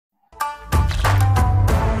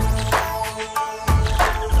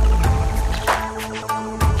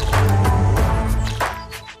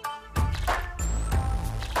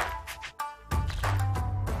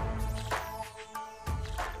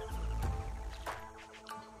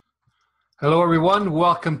Hello, everyone.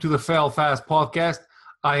 Welcome to the Fail Fast podcast.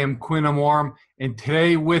 I am Quin Amorim, and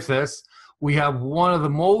today with us, we have one of the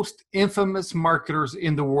most infamous marketers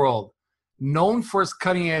in the world, known for his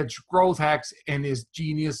cutting-edge growth hacks and his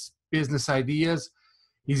genius business ideas.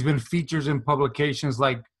 He's been featured in publications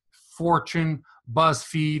like Fortune,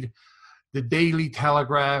 Buzzfeed, the Daily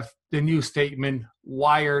Telegraph, the New Statesman,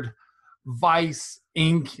 Wired, Vice,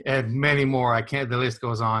 Inc., and many more. The list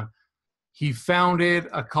goes on. He founded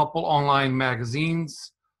a couple online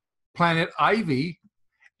magazines, Planet Ivy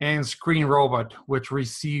and Screen Robot, which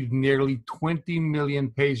received nearly 20 million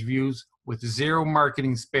page views with zero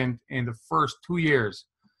marketing spent in the first 2 years.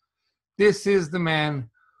 This is the man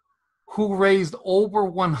who raised over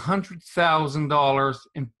 $100,000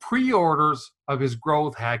 in pre-orders of his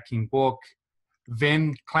growth hacking book,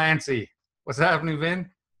 Vin Clancy. What's happening, Vin?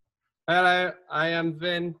 Hello, I am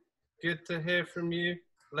Vin. Good to hear from you.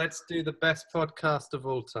 Let's do the best podcast of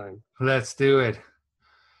all time. Let's do it.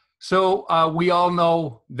 So we all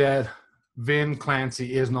know that Vin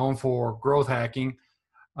Clancy is known for growth hacking.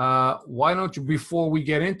 Why don't you, before we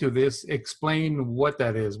get into this, explain what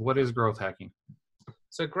that is? What is growth hacking?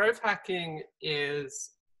 So growth hacking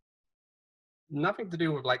is nothing to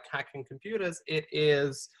do with like hacking computers. It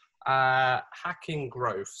is hacking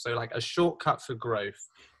growth. So like a shortcut for growth.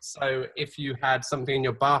 So if you had something in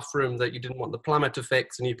your bathroom that you didn't want the plumber to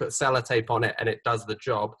fix and you put sellotape on it and it does the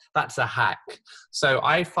job, that's a hack. So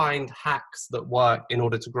I find hacks that work in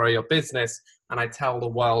order to grow your business and I tell the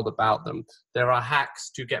world about them. There are hacks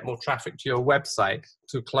to get more traffic to your website,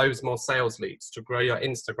 to close more sales leads, to grow your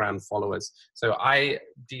Instagram followers. So I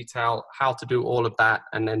detail how to do all of that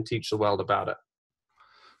and then teach the world about it.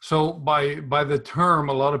 So by the term,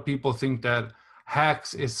 a lot of people think that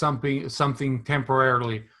hacks is something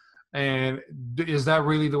temporarily. And is that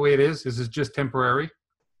really the way it is? Is it just temporary?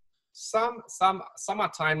 Some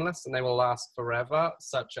are timeless and they will last forever,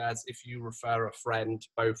 such as if you refer a friend,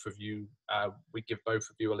 both of you, we give both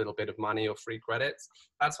of you a little bit of money or free credits.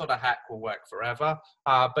 That sort of hack will work forever.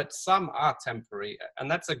 But some are temporary, and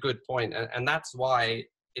that's a good point. And that's why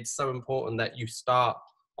it's so important that you start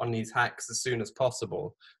on these hacks as soon as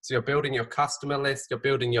possible. So you're building your customer list, you're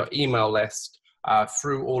building your email list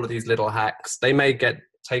through all of these little hacks. They may get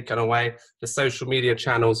taken away. The social media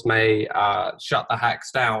channels may shut the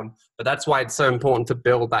hacks down, but that's why it's so important to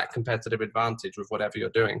build that competitive advantage with whatever you're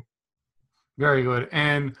doing. Very good.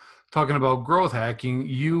 And talking about growth hacking,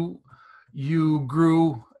 you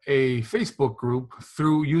grew a Facebook group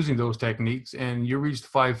through using those techniques, and you reached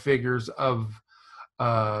 5 figures of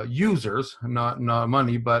users, not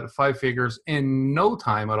money, but 5 figures in no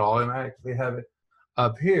time at all. And I actually have it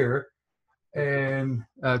up here. And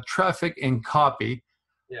traffic and copy.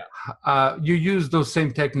 Yeah. You use those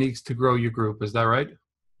same techniques to grow your group. Is that right?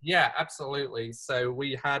 Yeah, absolutely. So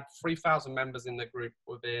we had 3,000 members in the group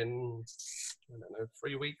within,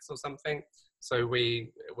 3 weeks or something. So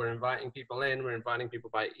we were inviting people in, we're inviting people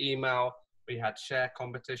by email. We had share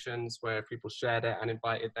competitions where people shared it and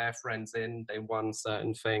invited their friends in. They won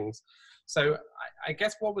certain things. So I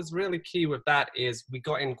guess what was really key with that is we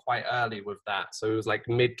got in quite early with that. So it was like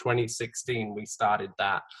mid-2016 we started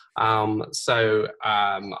that. I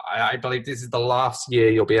believe this is the last year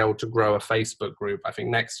you'll be able to grow a Facebook group. I think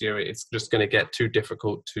next year it's just going to get too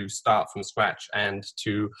difficult to start from scratch and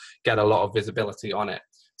to get a lot of visibility on it.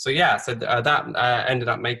 So that ended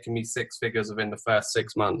up making me 6 figures within the first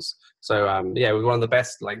 6 months. So it was one of the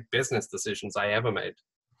best business decisions I ever made.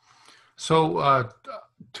 So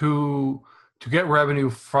to get revenue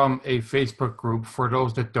from a Facebook group, for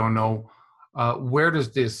those that don't know, where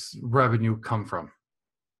does this revenue come from?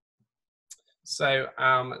 So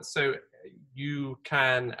you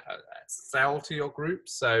can sell to your group.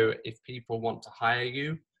 So if people want to hire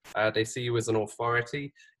you, they see you as an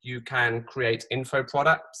authority. You can create info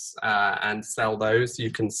products and sell those.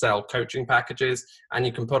 You can sell coaching packages and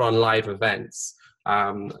you can put on live events.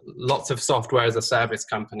 Lots of software as a service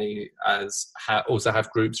company also have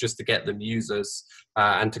groups just to get them users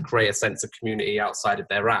and to create a sense of community outside of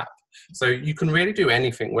their app. So you can really do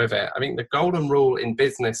anything with it. I mean, the golden rule in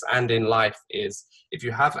business and in life is if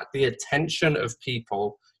you have the attention of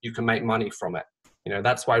people, you can make money from it.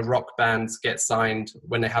 That's why rock bands get signed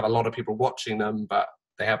when they have a lot of people watching them, but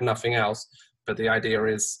they have nothing else. But the idea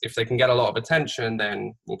is if they can get a lot of attention,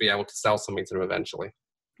 then we'll be able to sell something to them eventually.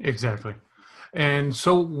 Exactly. And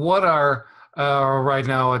so what are, right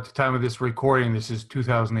now at the time of this recording, this is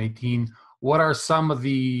 2018, what are some of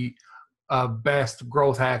the best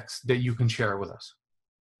growth hacks that you can share with us?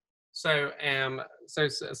 So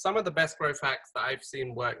some of the best growth hacks that I've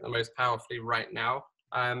seen work the most powerfully right now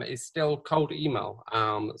is still cold email.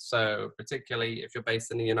 So particularly if you're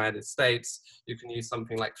based in the United States, you can use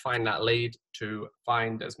something like Find That Lead to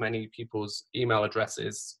find as many people's email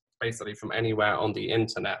addresses basically from anywhere on the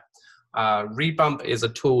internet. Rebump is a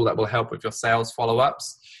tool that will help with your sales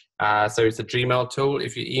follow-ups. So it's a Gmail tool.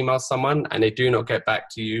 If you email someone and they do not get back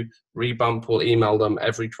to you, Rebump will email them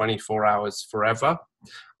every 24 hours forever.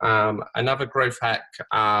 Another growth hack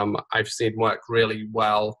I've seen work really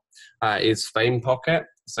well is Fame Pocket.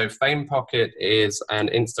 So Fame Pocket is an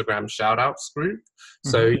Instagram shoutouts group.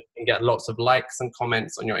 So you can get lots of likes and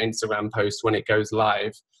comments on your Instagram post when it goes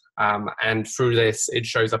live. And through this, it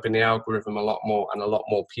shows up in the algorithm a lot more, and a lot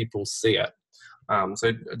more people see it.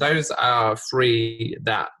 So those are three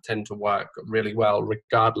that tend to work really well,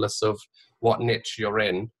 regardless of what niche you're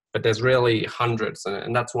in. But there's really hundreds,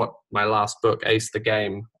 and that's what my last book, Ace the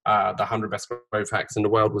Game, the 100 Best Growth Hacks in the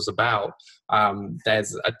World, was about.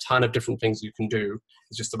 There's a ton of different things you can do.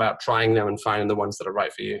 It's just about trying them and finding the ones that are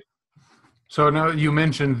right for you. So now you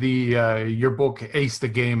mentioned your book, Ace the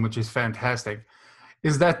Game, which is fantastic.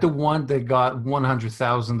 Is that the one that got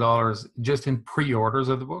 $100,000 just in pre-orders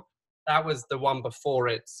of the book? That was the one before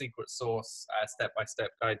it, Secret Sauce, Step-by-Step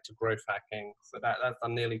Guide to Growth Hacking. So that's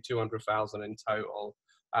done nearly $200,000 in total.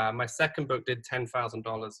 My second book did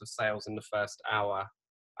 $10,000 of sales in the first hour.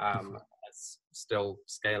 It's still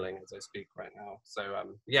scaling as I speak right now. So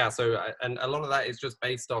and a lot of that is just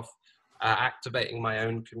based off activating my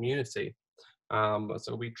own community.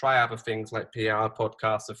 So we try other things like PR,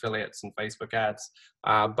 podcasts, affiliates, and Facebook ads.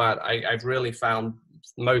 But I've really found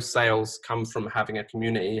most sales come from having a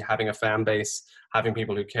community, having a fan base, having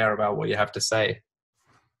people who care about what you have to say.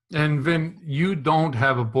 And Vin, you don't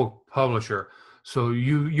have a book publisher. So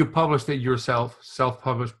you published it yourself,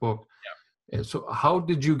 self-published book. Yeah. So how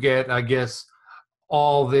did you get, I guess,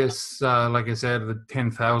 all this, like I said, the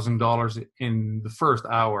 $10,000 in the first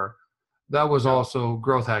hour? That was also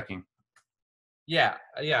growth hacking. Yeah,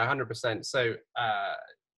 100%. So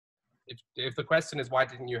if the question is why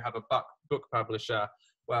didn't you have a book publisher?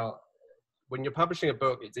 Well, when you're publishing a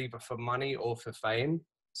book, it's either for money or for fame.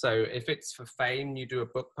 So if it's for fame, you do a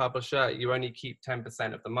book publisher, you only keep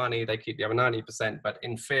 10% of the money, they keep the other 90%. But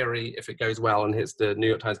in theory, if it goes well and hits the New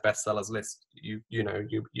York Times bestsellers list, you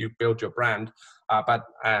build your brand. But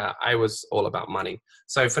I was all about money.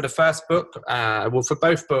 So for the first book, for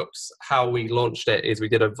both books, how we launched it is we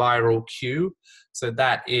did a viral queue. So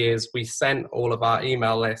that is, we sent all of our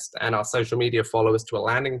email list and our social media followers to a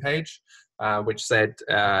landing page, which said,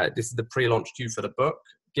 this is the pre-launch queue for the book.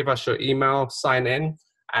 Give us your email, sign in.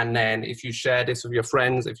 And then if you share this with your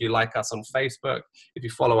friends, if you like us on Facebook, if you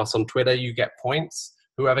follow us on Twitter, you get points.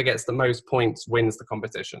 Whoever gets the most points wins the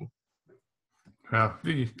competition. Well,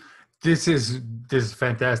 this is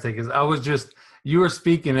fantastic. You were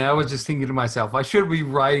speaking and I was just thinking to myself, I should be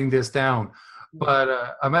writing this down,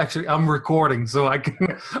 but I'm recording, so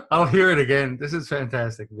I'll hear it again. This is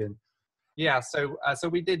fantastic, Vin. Yeah. So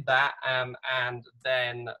we did that. And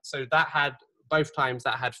then, so that had, both times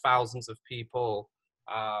that had thousands of people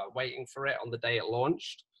waiting for it on the day it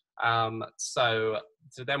launched. So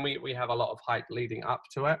then we have a lot of hype leading up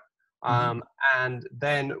to it. And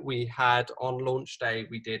then we had, on launch day,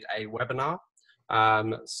 we did a webinar.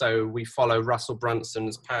 So we follow Russell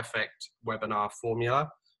Brunson's perfect webinar formula.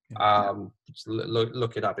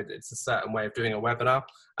 Look it up. It's a certain way of doing a webinar.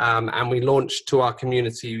 And we launched to our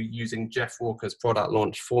community using Jeff Walker's product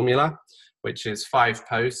launch formula, which is 5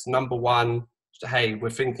 posts. Number 1, hey, we're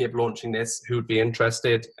thinking of launching this, who would be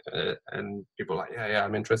interested? And people are like, yeah,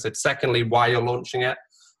 I'm interested. Secondly, why you're launching it.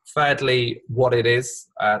 Thirdly, what it is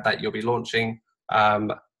that you'll be launching.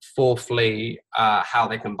 Fourthly, how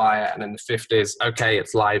they can buy it. And then the fifth is, okay,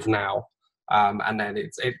 it's live now. And then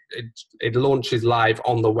it launches live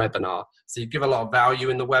on the webinar. So you give a lot of value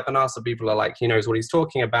in the webinar, so people are like, he knows what he's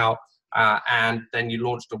talking about. And then you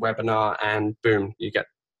launch the webinar and boom, you get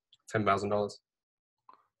 $10,000.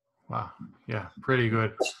 Wow. Yeah, pretty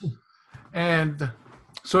good. And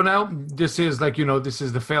so now this is this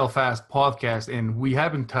is the Fail Fast podcast, and we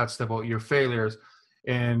haven't touched about your failures,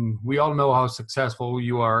 and we all know how successful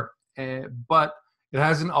you are, but it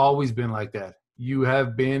hasn't always been like that. You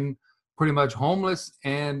have been pretty much homeless,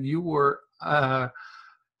 and you were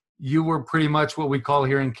pretty much what we call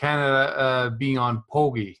here in Canada being on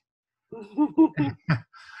pogey.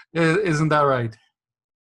 Isn't that right?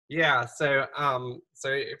 Yeah, so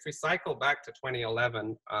if we cycle back to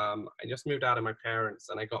 2011, I just moved out of my parents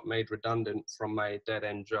and I got made redundant from my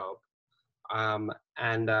dead-end job.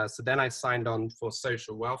 So then I signed on for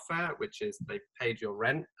social welfare, which is they paid your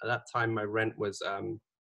rent. At that time, my rent was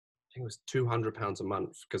think it was £200 a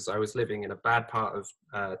month, because I was living in a bad part of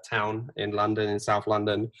town in London, in South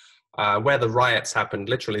London, where the riots happened.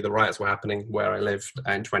 Literally, the riots were happening where I lived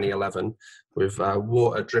in 2011, with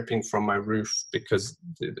water dripping from my roof because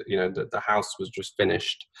the house was just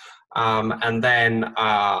finished. And then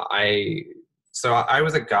I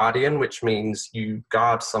was a guardian, which means you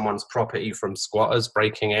guard someone's property from squatters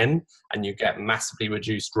breaking in, and you get massively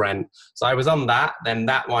reduced rent. So I was on that. Then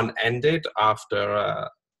that one ended after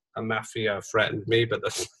a mafia threatened me, but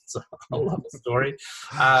that's a whole other story.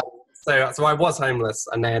 So I was homeless,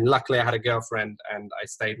 and then luckily I had a girlfriend, and I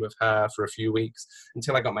stayed with her for a few weeks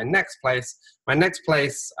until I got my next place. My next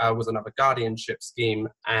place was another guardianship scheme,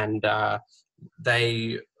 and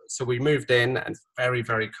so we moved in, and it's very,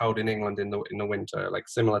 very cold in England in the winter, like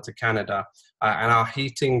similar to Canada. And our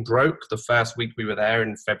heating broke the first week we were there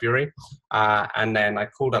in February. And then I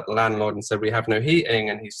called up the landlord and said, we have no heating.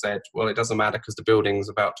 And he said, well, it doesn't matter because the building's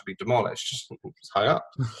about to be demolished. It's high up.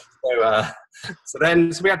 So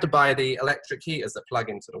we had to buy the electric heaters that plug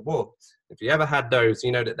into the wall. If you ever had those,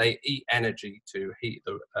 you know that they eat energy to heat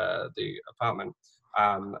the apartment.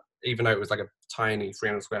 Even though it was like a tiny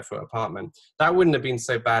 300 square foot apartment. That wouldn't have been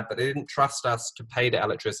so bad, but they didn't trust us to pay the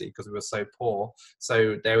electricity because we were so poor.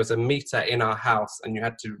 So there was a meter in our house, and you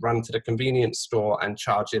had to run to the convenience store and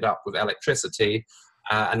charge it up with electricity,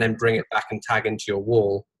 and then bring it back and tag into your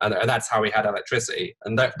wall. And that's how we had electricity.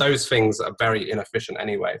 And those things are very inefficient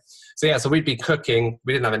anyway. So we'd be cooking.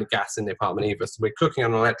 We didn't have any gas in the apartment either. So we're cooking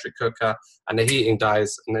on an electric cooker, and the heating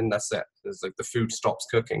dies, and then that's it. There's like the food stops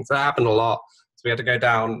cooking. So that happened a lot. So we had to go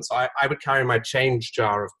down. So I would carry my change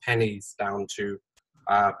jar of pennies down to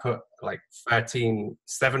put like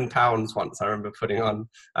 £7 once, I remember putting on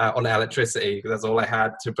electricity, because that's all I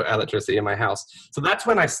had to put electricity in my house. So that's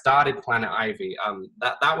when I started Planet Ivy.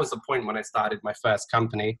 That was the point when I started my first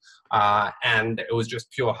company, and it was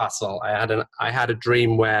just pure hustle. I had a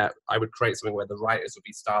dream where I would create something where the writers would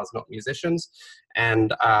be stars, not musicians.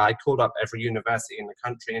 And I called up every university in the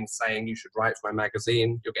country and saying, you should write for my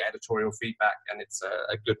magazine, you'll get editorial feedback, and it's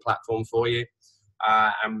a good platform for you.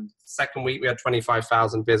 And second week we had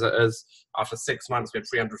 25,000 visitors. After 6 months we had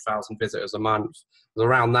 300,000 visitors a month.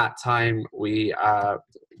 Around that time we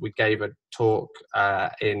gave a talk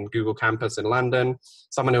in Google Campus in London.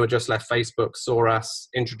 Someone who had just left Facebook saw us,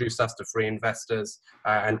 introduced us to free investors,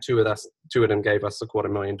 and two of them gave us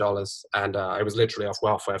 $250,000. And I was literally off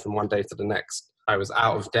welfare from one day to the next. I was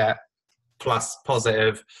out of debt plus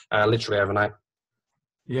positive literally overnight.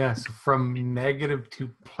 Yes, from negative to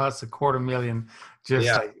plus $250,000,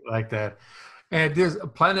 just like that. And there's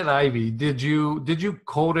Planet Ivy. Did you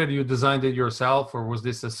code it? You designed it yourself, or was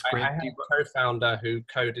this a script? I had a co-founder who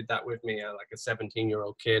coded that with me, like a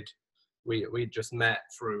 17-year-old kid. We just met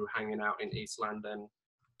through hanging out in East London.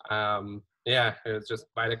 It was just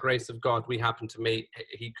by the grace of God we happened to meet.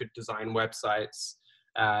 He could design websites,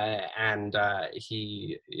 and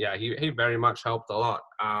he very much helped a lot.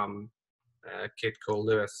 A kid called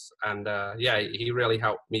Lewis, and he really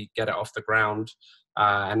helped me get it off the ground,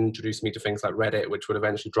 and introduced me to things like Reddit, which would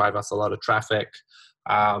eventually drive us a lot of traffic.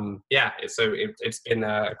 So it's been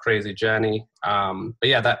a crazy journey.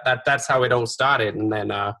 That's how it all started, and then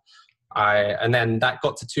that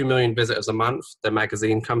got to 2 million visitors a month, the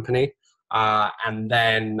magazine company, and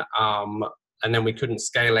then we couldn't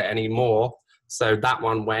scale it anymore. So that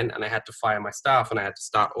one went, and I had to fire my staff, and I had to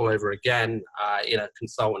start all over again in a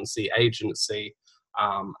consultancy agency.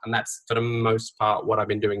 And that's, for the most part, what I've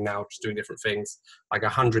been doing now, just doing different things, like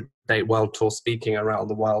 100-day world tour, speaking around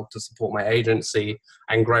the world to support my agency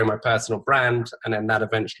and grow my personal brand. And then that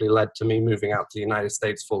eventually led to me moving out to the United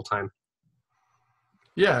States full time.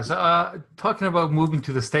 Yes, talking about moving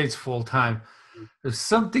to the States full time, there's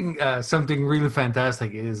something really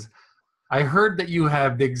fantastic is I heard that you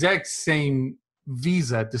have the exact same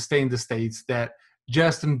visa to stay in the States that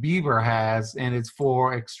Justin Bieber has, and it's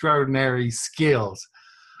for extraordinary skills.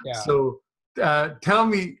 Yeah. So tell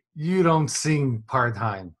me you don't sing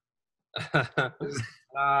part-time.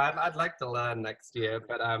 I'd like to learn next year,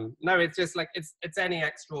 but no, it's just like it's any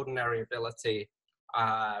extraordinary ability,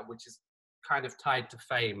 which is kind of tied to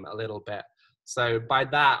fame a little bit. So by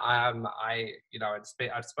that, I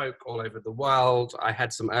spoke all over the world. I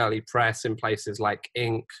had some early press in places like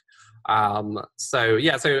Inc. So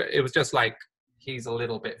it was just like, he's a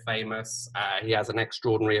little bit famous. He has an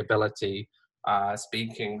extraordinary ability,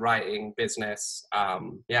 speaking, writing, business. So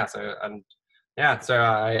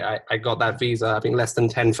I got that visa. I think less than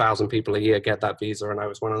 10,000 people a year get that visa, and I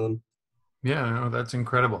was one of them. Yeah, no, that's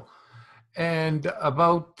incredible. And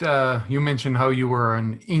about, you mentioned how you were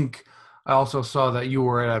on Inc. I also saw that you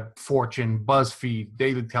were at Fortune, Buzzfeed,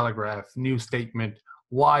 Daily Telegraph, New Statement,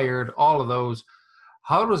 Wired, all of those.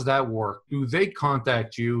 How does that work? Do they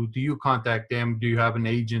contact you? Do you contact them? Do you have an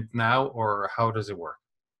agent now, or how does it work?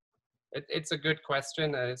 It's a good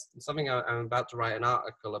question. It's something I'm about to write an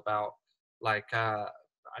article about. Like, I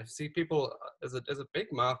see people, there's a big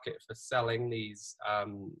market for selling these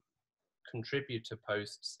contributor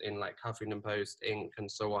posts in like Huffington Post, Inc.,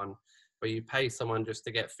 and so on, where you pay someone just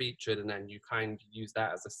to get featured, and then you kind of use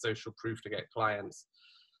that as a social proof to get clients.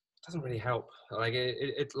 It doesn't really help. Like,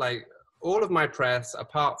 it's like all of my press,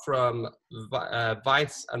 apart from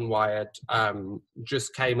Vice and Wired,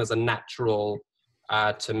 just came as a natural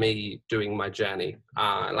to me doing my journey.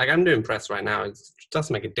 Like, I'm doing press right now. It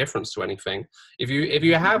doesn't make a difference to anything. If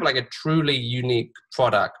you have like a truly unique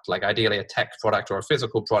product, like ideally a tech product or a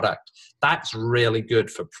physical product, that's really good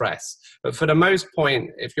for press. But for the most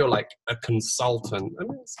point, if you're like a consultant, I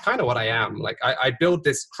mean, it's kind of what I am. Like, I build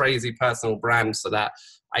this crazy personal brand so that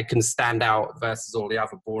I can stand out versus all the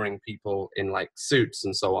other boring people in like suits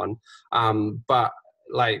and so on. But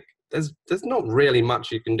like, there's not really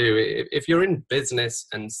much you can do. If you're in business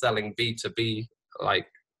and selling B2B, like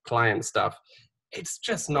client stuff, it's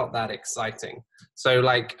just not that exciting. So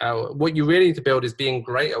like what you really need to build is being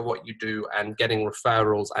great at what you do and getting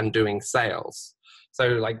referrals and doing sales. So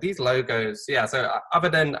like these logos, yeah. So other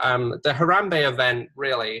than the Harambe event,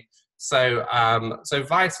 really. So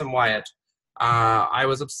Vice and Wired, I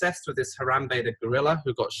was obsessed with this Harambe the gorilla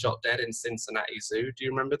who got shot dead in Cincinnati Zoo. Do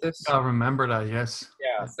you remember this? I remember that, yes.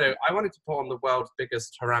 Yeah, so I wanted to put on the world's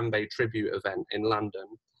biggest Harambe tribute event in London.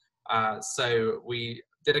 So we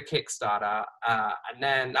did a Kickstarter, and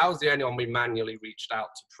then that was the only one we manually reached out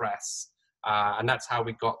to press. And that's how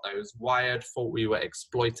we got those. Wired thought we were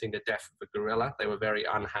exploiting the death of the gorilla. They were very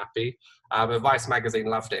unhappy. But Vice magazine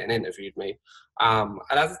loved it and interviewed me. And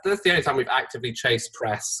that's the only time we've actively chased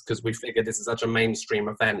press, because we figured this is such a mainstream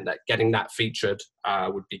event that getting that featured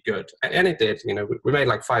would be good. And it did. You know, we made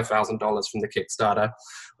like $5,000 from the Kickstarter.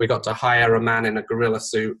 We got to hire a man in a gorilla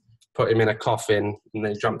suit, put him in a coffin, and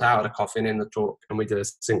they jumped out of the coffin in the talk, and we did a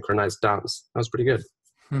synchronized dance. That was pretty good.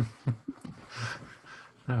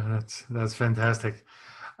 Oh, that's fantastic.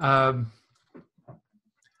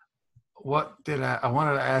 What did I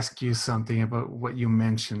wanted to ask you something about what you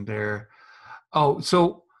mentioned there. Oh,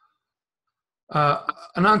 so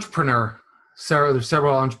an entrepreneur. There's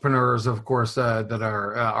several entrepreneurs, of course, that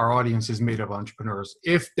are our audience is made of entrepreneurs.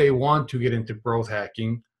 If they want to get into growth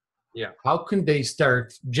hacking, yeah, how can they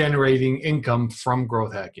start generating income from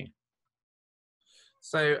growth hacking?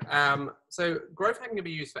 So growth hacking can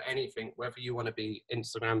be used for anything, whether you want to be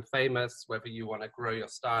Instagram famous, whether you want to grow your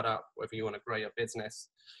startup, whether you want to grow your business.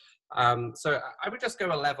 So I would just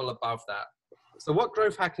go a level above that. So what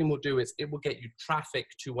growth hacking will do is it will get you traffic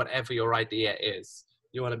to whatever your idea is.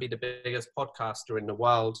 You want to be the biggest podcaster in the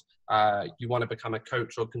world. You want to become a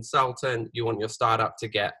coach or consultant. You want your startup to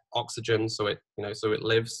get oxygen so it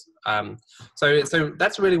lives. So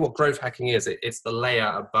that's really what growth hacking is. It's the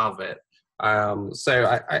layer above it.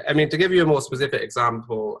 So I mean, to give you a more specific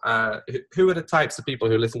example, who are the types of people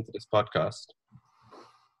who listen to this podcast?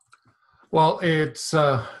 Well, it's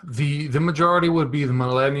the majority would be the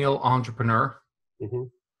millennial entrepreneur. Mm-hmm.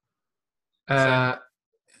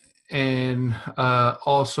 And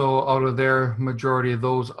also out of their majority of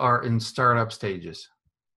those are in startup stages.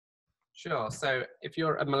 Sure. So if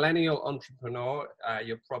you're a millennial entrepreneur,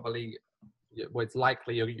 it's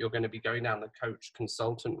likely you're going to be going down the coach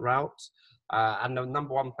consultant route. And the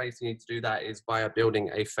number one place you need to do that is via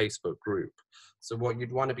building a Facebook group. So what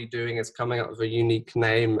you'd want to be doing is coming up with a unique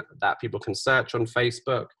name that people can search on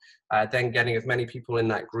Facebook, then getting as many people in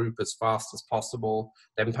that group as fast as possible,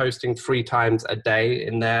 then posting 3 times a day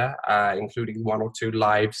in there, including 1 or 2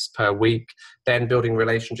 lives per week, then building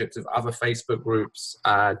relationships with other Facebook groups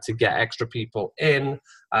to get extra people in,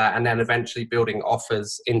 and then eventually building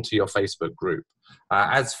offers into your Facebook group.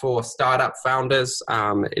 As for startup founders,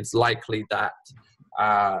 it's likely that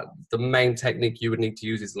the main technique you would need to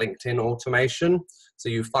use is LinkedIn automation. So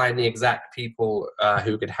you find the exact people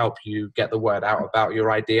who could help you get the word out about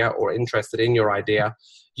your idea or interested in your idea.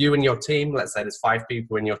 You and your team, let's say there's 5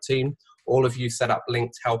 people in your team, all of you set up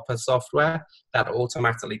linked helper software that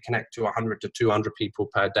automatically connect to 100 to 200 people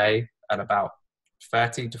per day, and about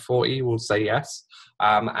 30 to 40 will say yes.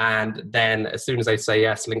 And then as soon as they say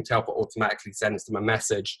yes, Linked Helper automatically sends them a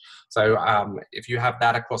message. So if you have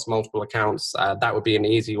that across multiple accounts, that would be an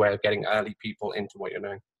easy way of getting early people into what you're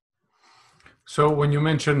doing. So when you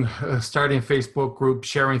mentioned starting a Facebook group,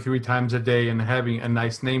 sharing 3 times a day and having a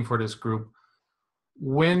nice name for this group,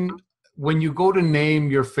 when you go to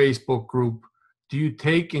name your Facebook group, do you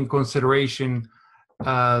take in consideration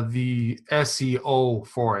the SEO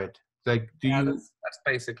for it? Like, that's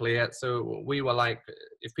basically it. So we were like,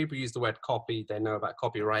 if people use the word copy, they know about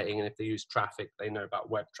copywriting, and if they use traffic, they know about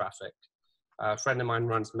web traffic. A friend of mine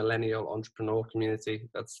runs Millennial Entrepreneur Community.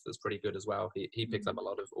 That's pretty good as well. He picks up a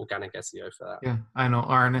lot of organic SEO for that. Yeah, I know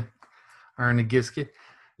Arne Giske.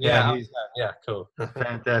 Yeah, yeah, cool.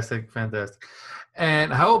 Fantastic.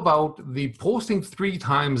 And how about the posting 3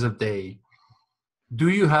 times a day? Do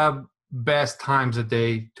you have best times a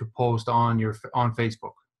day to post on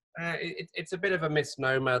Facebook? It's a bit of a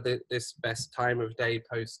misnomer, this best time of day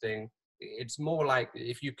posting. It's more like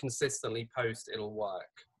if you consistently post, it'll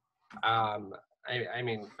work. I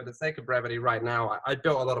mean, for the sake of brevity right now, I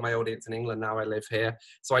built a lot of my audience in England. Now I live here.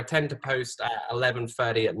 So I tend to post at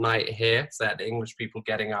 11:30 at night here, so that the English people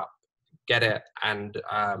getting up get it, and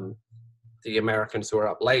the Americans who are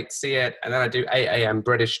up late see it. And then I do 8 a.m.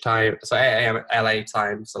 British time, so 8 a.m. LA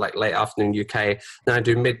time, so like late afternoon UK. Then I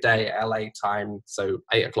do midday LA time, so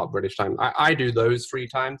 8 o'clock British time. I do those 3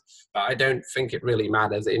 times, but I don't think it really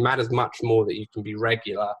matters. It matters much more that you can be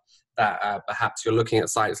regular, that perhaps you're looking at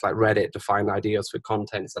sites like Reddit to find ideas for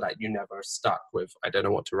content so that you never are stuck with, I don't know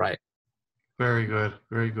what to write. Very good.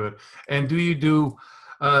 And do you do,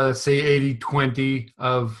 say 80-20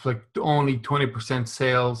 of like only 20%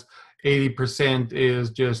 sales, 80% is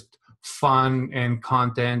just fun and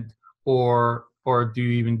content, or do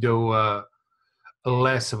you even do a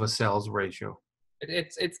less of a sales ratio?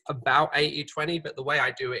 It's about 80-20, but the way I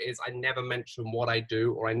do it is I never mention what I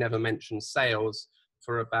do, or I never mention sales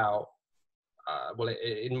for about,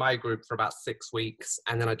 in my group for about 6 weeks.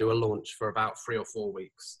 And then I do a launch for about 3 or 4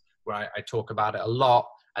 weeks where I talk about it a lot.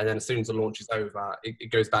 And then as soon as the launch is over, it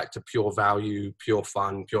goes back to pure value, pure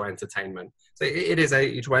fun, pure entertainment. So it is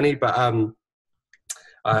 80-20, but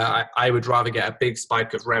I would rather get a big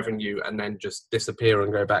spike of revenue and then just disappear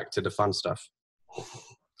and go back to the fun stuff.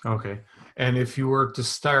 Okay. And if you were to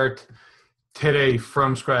start today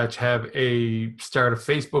from scratch, start a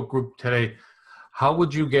Facebook group today, how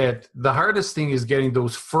would you the hardest thing is getting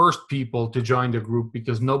those first people to join the group,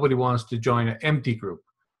 because nobody wants to join an empty group.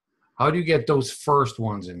 How do you get those first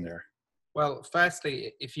ones in there? Well,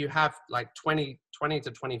 firstly, if you have like 20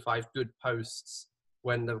 to 25 good posts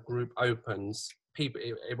when the group opens,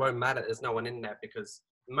 it won't matter. There's no one in there, because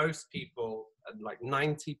most people, like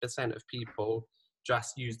 90% of people,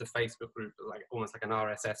 just use the Facebook group like almost like an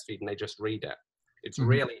RSS feed, and they just read it. It's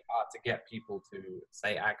really hard to get people to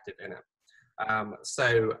stay active in it.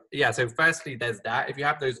 So firstly, there's that. If you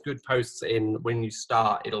have those good posts in when you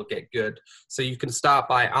start, it'll get good. So you can start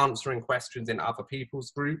by answering questions in other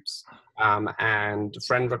people's groups, and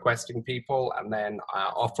friend requesting people, and then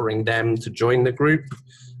offering them to join the group.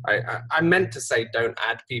 I meant to say don't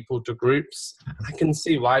add people to groups. I can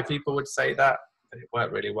see why people would say that. It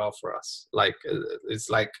worked really well for us. Like,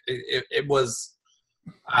 it's like it was.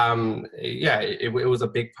 It was a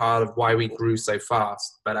big part of why we grew so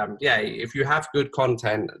fast. But if you have good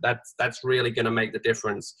content, that's really going to make the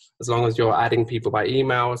difference. As long as you're adding people by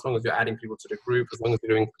email, as long as you're adding people to the group, as long as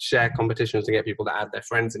you're doing share competitions to get people to add their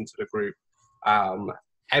friends into the group,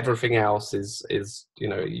 everything else is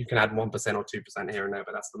you can add 1% or 2% here and there,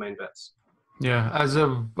 but that's the main bits. Yeah, as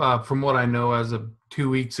of from what I know, as of 2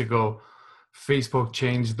 weeks ago, Facebook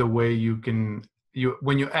changed the way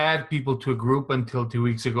when you add people to a group. Until 2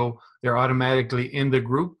 weeks ago, they're automatically in the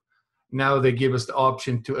group. Now they give us the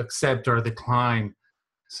option to accept or decline.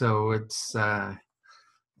 So it's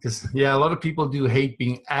because a lot of people do hate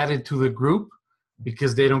being added to the group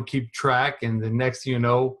because they don't keep track, and the next thing you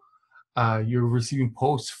know, you're receiving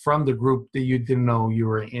posts from the group that you didn't know you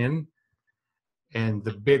were in. And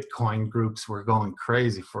the Bitcoin groups were going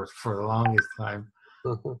crazy for the longest time.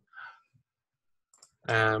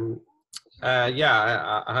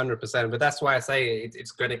 100%. But that's why I say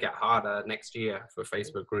it's going to get harder next year for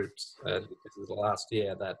Facebook groups. This is the last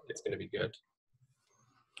year that it's going to be good.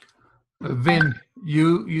 Vin,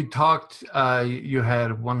 you talked. You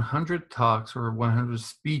had 100 talks or 100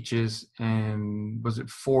 speeches, and was it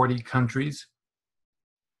 40 countries?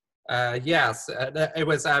 Yes, it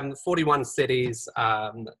was 41 cities,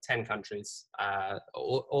 10 countries,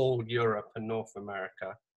 all Europe and North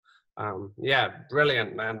America.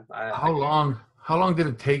 Brilliant, man. How long did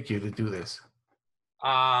it take you to do this?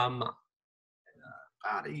 About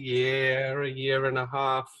a year and a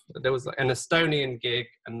half. There was an Estonian gig,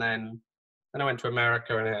 and then I went to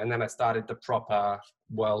America, and then I started the proper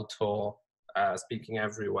world tour, speaking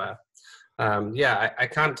everywhere. I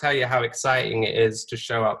can't tell you how exciting it is to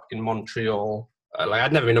show up in Montreal.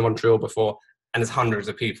 I'd never been to Montreal before, and there's hundreds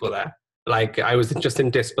of people there. Like, I was just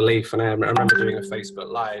in disbelief, and I remember doing a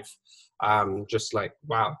Facebook Live Just like,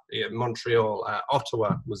 wow, yeah, Montreal,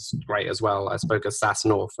 Ottawa was great as well. I spoke at SAS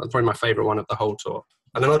North. That's probably my favorite one of the whole tour.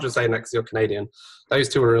 And I'm not just saying that because you're Canadian. Those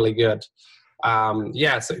two were really good.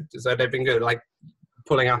 Yeah, so they've been good, like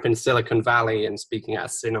pulling up in Silicon Valley and speaking at a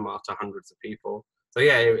cinema to hundreds of people. So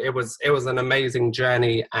yeah, it was an amazing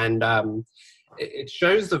journey, and it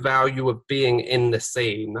shows the value of being in the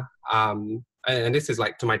scene. And this is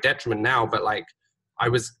like to my detriment now, but like I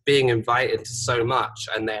was being invited to so much,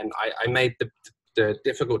 and then I made the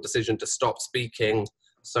difficult decision to stop speaking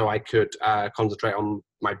so I could concentrate on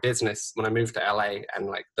my business when I moved to LA, and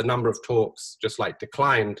like the number of talks just like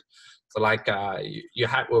declined. So like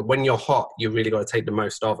when you're hot, you really got to take the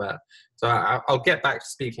most of it. So I'll get back to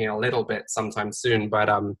speaking a little bit sometime soon, but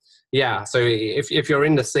yeah. So if you're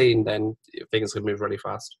in the scene, then things could move really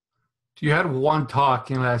fast. You had one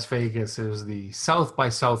talk in Las Vegas. It was the South by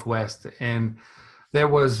Southwest, and it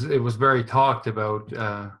was very talked about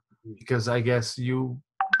because I guess you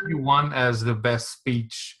won as the best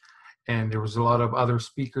speech, and there was a lot of other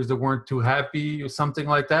speakers that weren't too happy or something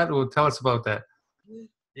like that. Well, tell us about that.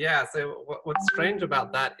 Yeah, so what's strange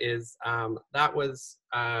about that is that was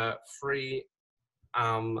free.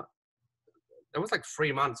 It was like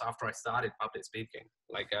 3 months after I started public speaking.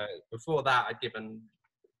 Like before that, I'd given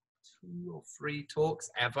 2 or 3 talks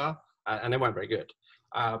ever, and they weren't very good.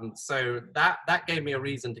 So that gave me a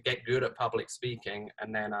reason to get good at public speaking.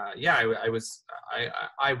 And then yeah,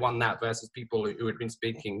 I won that versus people who had been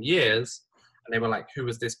speaking years, and they were like, "Who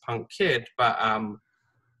was this punk kid?" But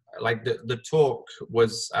like the talk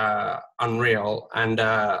was unreal, and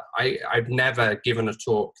I've never given a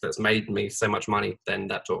talk that's made me so much money than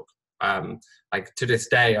that talk. Like to this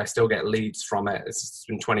day, I still get leads from it. It's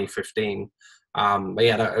been 2015, but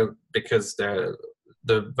yeah, because the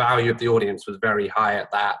value of the audience was very high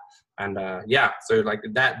at that, and yeah, so like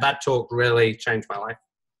that talk really changed my life.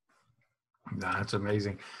 That's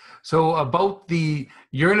amazing. So about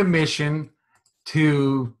you're in a mission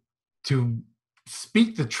to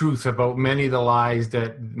speak the truth about many of the lies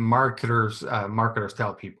that marketers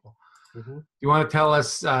tell people. Mm-hmm. You want to tell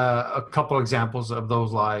us a couple examples of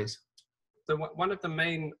those lies? So one of the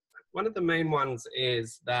main ones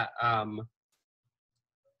is that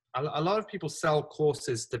a lot of people sell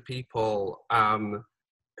courses to people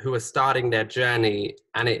who are starting their journey,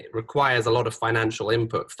 and it requires a lot of financial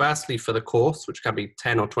input. Firstly, for the course, which can be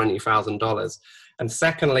 $10,000 or $20,000, and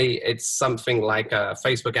secondly, it's something like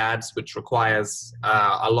Facebook ads, which requires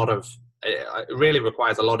it really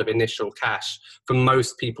requires a lot of initial cash for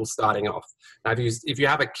most people starting off. Now, if you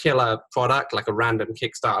have a killer product, like a random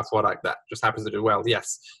Kickstarter product that just happens to do well,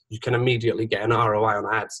 yes, you can immediately get an ROI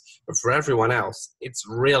on ads. But for everyone else, it's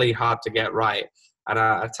really hard to get right. And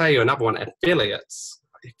I'll tell you another one, affiliates.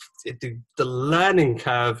 The learning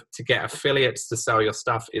curve to get affiliates to sell your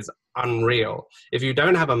stuff is unreal. If you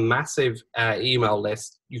don't have a massive email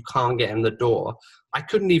list, you can't get in the door. I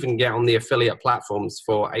couldn't even get on the affiliate platforms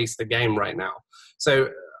for Ace the Game right now. So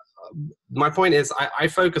my point is I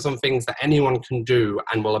focus on things that anyone can do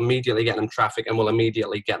and will immediately get them traffic and will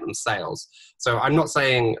immediately get them sales. So I'm not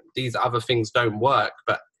saying these other things don't work,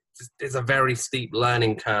 but there's a very steep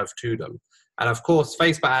learning curve to them. And of course,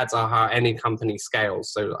 Facebook ads are how any company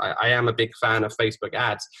scales. So I am a big fan of Facebook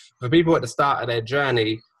ads. For people at the start of their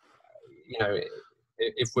journey, you know,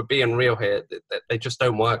 if we're being real here, they just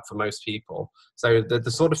don't work for most people. So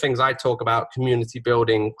the sort of things I talk about, community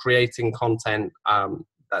building, creating content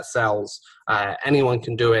that sells, anyone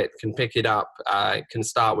can do it, can pick it up, can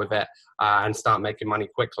start with it and start making money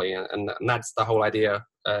quickly. And that's the whole idea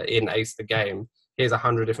in Ace the Game. Here's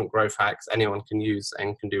 100 different growth hacks anyone can use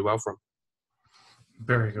and can do well from.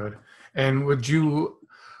 Very good. And would you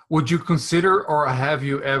consider, or have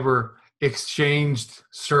you ever exchanged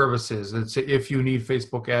services? Let's say if you need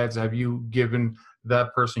Facebook ads, have you given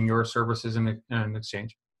that person your services in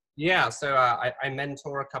exchange? Yeah, so I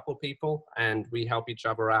mentor a couple people and we help each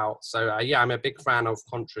other out. So yeah, I'm a big fan of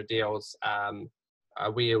contra deals.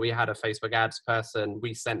 We had a Facebook ads person,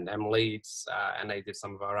 we sent them leads and they did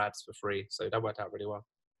some of our ads for free. So that worked out really well.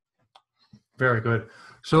 Very good.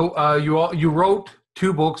 So you wrote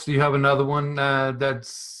 2 books. Do you have another one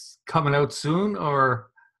that's coming out soon,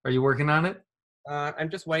 or are you working on it? I'm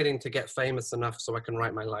just waiting to get famous enough so I can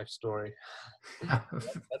write my life story.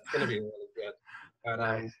 That's going to be really good.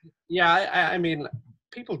 But yeah, I mean,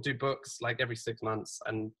 people do books like every 6 months,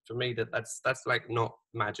 and for me that's like not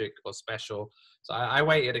magic or special. So I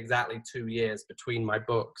waited exactly 2 years between my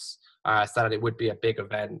books so that it would be a big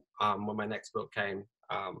event when my next book came.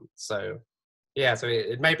 So yeah, so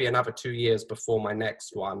it may be another 2 years before my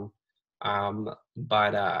next one.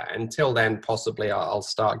 But until then, possibly I'll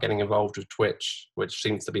start getting involved with Twitch, which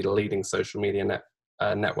seems to be the leading social media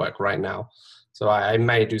network right now. So I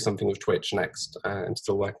may do something with Twitch next. I'm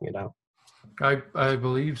still working it out. I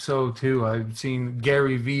believe so too. I've seen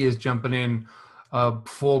Gary V is jumping in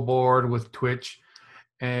full board with Twitch.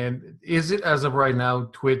 And is it, as of right now,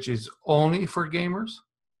 Twitch is only for gamers?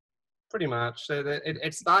 Pretty much. So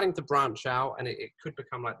it's starting to branch out, and it could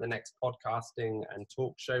become like the next podcasting and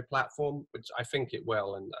talk show platform, which I think it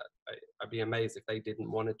will. And I'd be amazed if they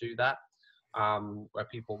didn't want to do that, where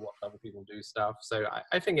people watch other people do stuff. So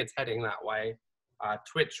I think it's heading that way.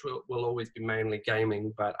 Twitch will always be mainly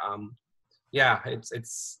gaming, but yeah,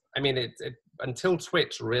 until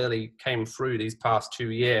Twitch really came through these past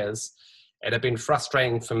 2 years, it had been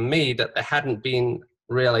frustrating for me that there hadn't been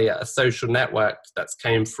really a social network that's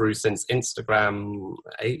came through since Instagram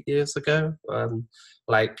 8 years ago.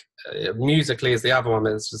 Musically is the other one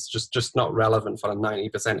that's just not relevant for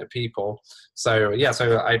 90% of people. So yeah,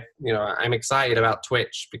 I'm excited about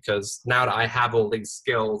Twitch because now that I have all these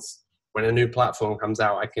skills, when a new platform comes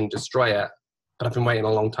out, I can destroy it. But I've been waiting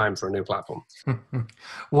a long time for a new platform.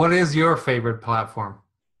 What is your favorite platform?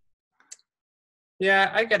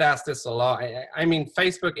 Yeah, I get asked this a lot. I mean,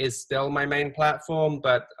 Facebook is still my main platform,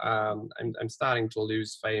 but I'm starting to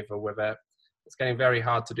lose favor with it. It's getting very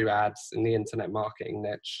hard to do ads in the internet marketing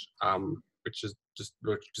niche, which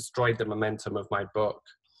destroyed the momentum of my book.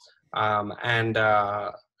 And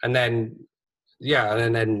then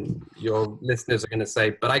your listeners are going to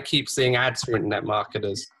say, but I keep seeing ads for internet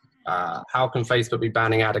marketers. How can Facebook be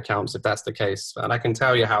banning ad accounts if that's the case? And I can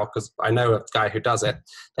tell you how, because I know a guy who does it.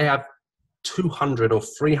 They have 200 or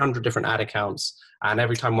 300 different ad accounts, and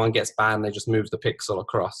every time one gets banned, they just move the pixel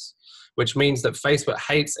across, which means that Facebook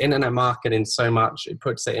hates internet marketing so much it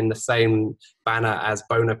puts it in the same banner as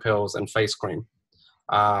boner pills and face cream.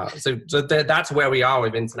 So that's where we are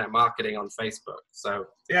with internet marketing on Facebook. So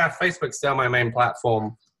yeah, Facebook's still my main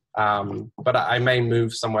platform, but I may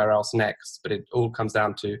move somewhere else next. But it all comes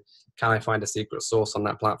down to, can I find a secret source on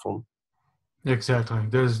that platform? Exactly.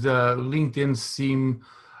 Does LinkedIn seem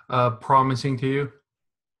promising to you?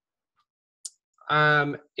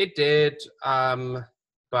 It did,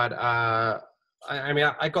 but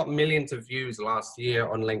I got millions of views last year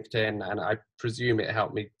on LinkedIn, and I presume it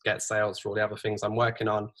helped me get sales for all the other things I'm working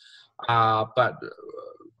on. But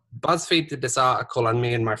Buzzfeed did this article on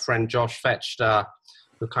me and my friend Josh Fetchter,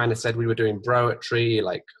 who kind of said we were doing broetry,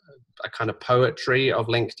 like a kind of poetry of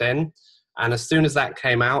LinkedIn. And as soon as that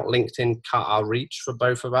came out, LinkedIn cut our reach for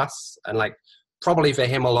both of us, and probably for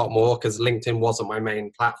him a lot more because LinkedIn wasn't my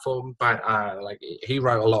main platform, but he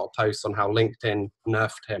wrote a lot of posts on how LinkedIn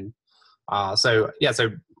nerfed him. So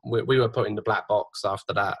we were put in the black box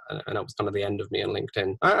after that, and that was kind of the end of me on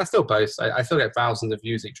LinkedIn. I still post. I still get thousands of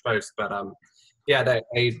views each post, but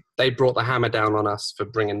they brought the hammer down on us for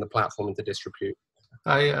bringing the platform into disrepute.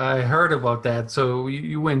 I heard about that. So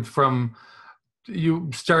you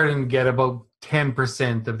started to get about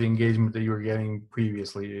 10% of the engagement that you were getting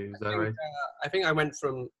previously. Is that right? I think I went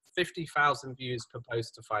from 50,000 views per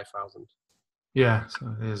post to 5,000. Yeah,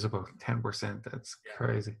 so it is about 10%. That's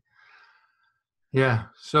crazy. Yeah.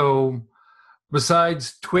 So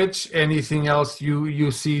besides Twitch, anything else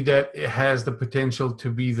you see that it has the potential to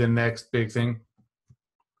be the next big thing?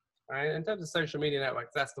 In terms of social media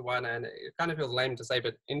networks, that's the one, and it kind of feels lame to say,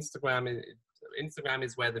 but Instagram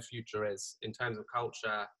is where the future is in terms of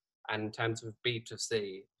culture and in terms of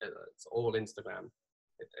B2C. It's all Instagram.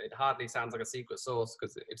 It hardly sounds like a secret source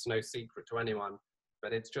because it's no secret to anyone,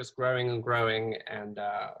 but it's just growing and growing, and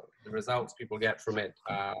the results people get from it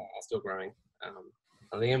are still growing.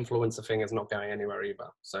 And the influencer thing is not going anywhere either.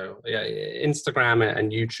 So yeah, Instagram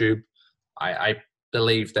and YouTube, I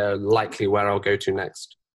believe they're likely where I'll go to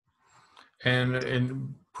next.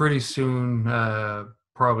 And pretty soon,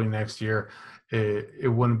 probably next year,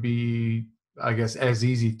 it wouldn't be, I guess, as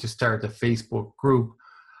easy to start a Facebook group.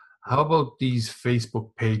 How about these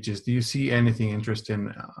Facebook pages? Do you see anything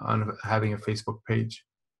interesting on having a Facebook page?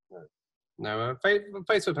 No,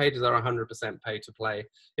 Facebook pages are 100% pay to play.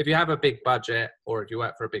 If you have a big budget or if you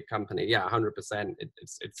work for a big company, yeah, 100%,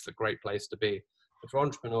 it's a great place to be. But for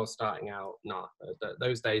entrepreneurs starting out, no,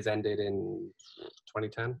 those days ended in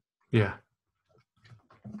 2010. Yeah.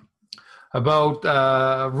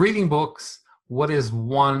 About reading books, what is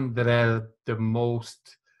one that had the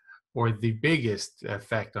most or the biggest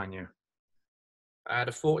effect on you?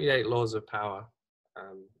 The 48 Laws of Power.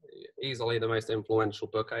 Easily the most influential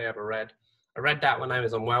book I ever read. I read that when I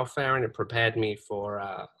was on welfare, and it prepared me for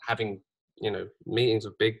having, meetings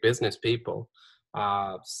with big business people.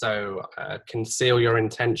 So conceal your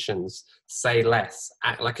intentions, say less,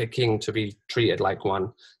 act like a king to be treated like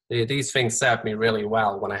one. These things served me really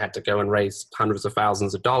well when I had to go and raise hundreds of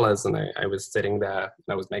thousands of dollars, and I was sitting there and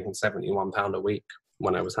I was making £71 a week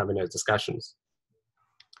when I was having those discussions.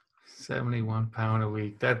 £71 a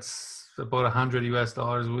week. That's about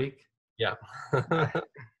 $100 a week. Yeah.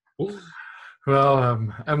 Well,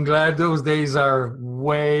 I'm glad those days are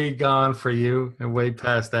way gone for you and way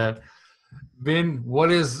past that. Vin,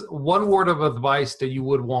 what is one word of advice that you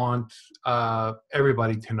would want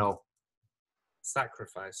everybody to know?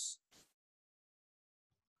 Sacrifice.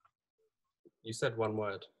 You said one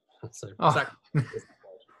word. So sacrifice.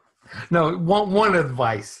 No, one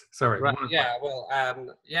advice. Sorry. Right. One yeah. advice. Well,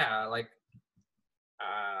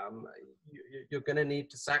 you're going to need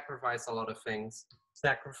to sacrifice a lot of things.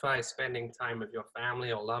 Sacrifice spending time with your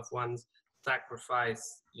family or loved ones.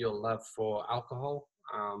 Sacrifice your love for alcohol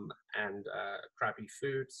and crappy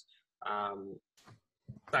foods.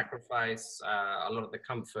 Sacrifice a lot of the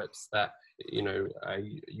comforts that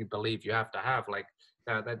you believe you have to have. Like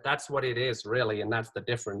that's what it is really, and that's the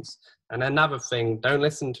difference. And another thing, don't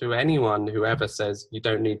listen to anyone who ever says you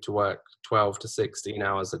don't need to work 12 to 16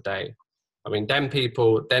 hours a day. I mean, them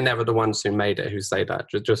people, they're never the ones who made it who say that.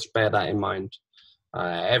 Just bear that in mind.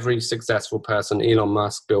 Every successful person, Elon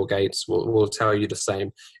Musk, Bill Gates, will tell you the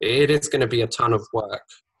same. It is going to be a ton of work.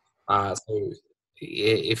 So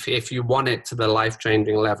if you want it to the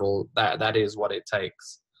life-changing level, that is what it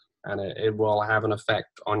takes. And it will have an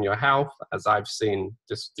effect on your health, as I've seen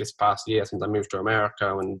this past year since I moved to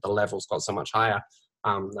America and the levels got so much higher.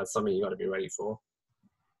 That's something you got to be ready for.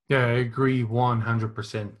 Yeah, I agree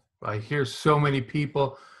 100%. I hear so many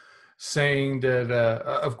people saying that,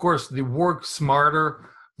 of course, the work smarter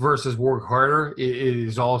versus work harder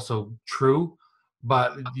is also true,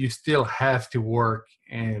 but you still have to work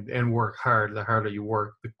and work hard. The harder you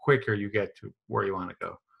work, the quicker you get to where you want to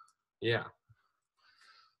go. Yeah.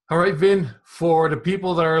 All right, Vin, for the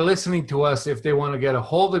people that are listening to us, if they want to get a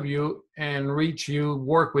hold of you and reach you,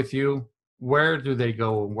 work with you, where do they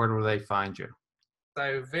go and where do they find you?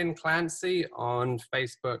 So Vin Clancy on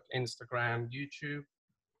Facebook, Instagram, YouTube.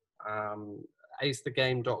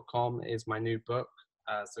 acethegame.com is my new book.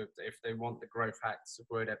 So if they want the growth hacks to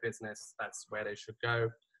grow their business, that's where they should go.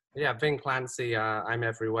 But yeah, Vin Clancy, I'm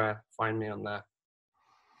everywhere. Find me on there.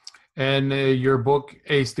 And your book,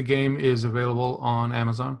 Ace the Game, is available on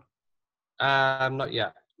Amazon? Not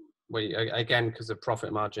yet. Again, because of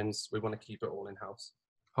profit margins, we want to keep it all in-house.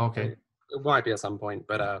 Okay. It might be at some point,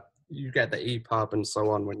 but you get the EPUB and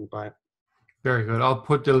so on when you buy it. Very good. I'll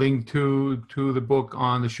put the link to the book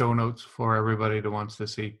on the show notes for everybody that wants to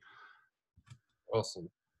see. Awesome.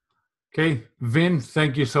 Okay, Vin,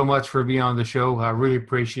 thank you so much for being on the show. I really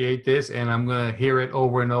appreciate this, and I'm going to hear it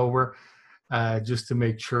over and over just to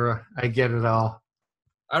make sure I get it all.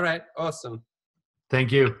 All right. Awesome.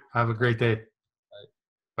 Thank you. Have a great day.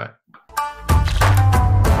 Bye. Bye.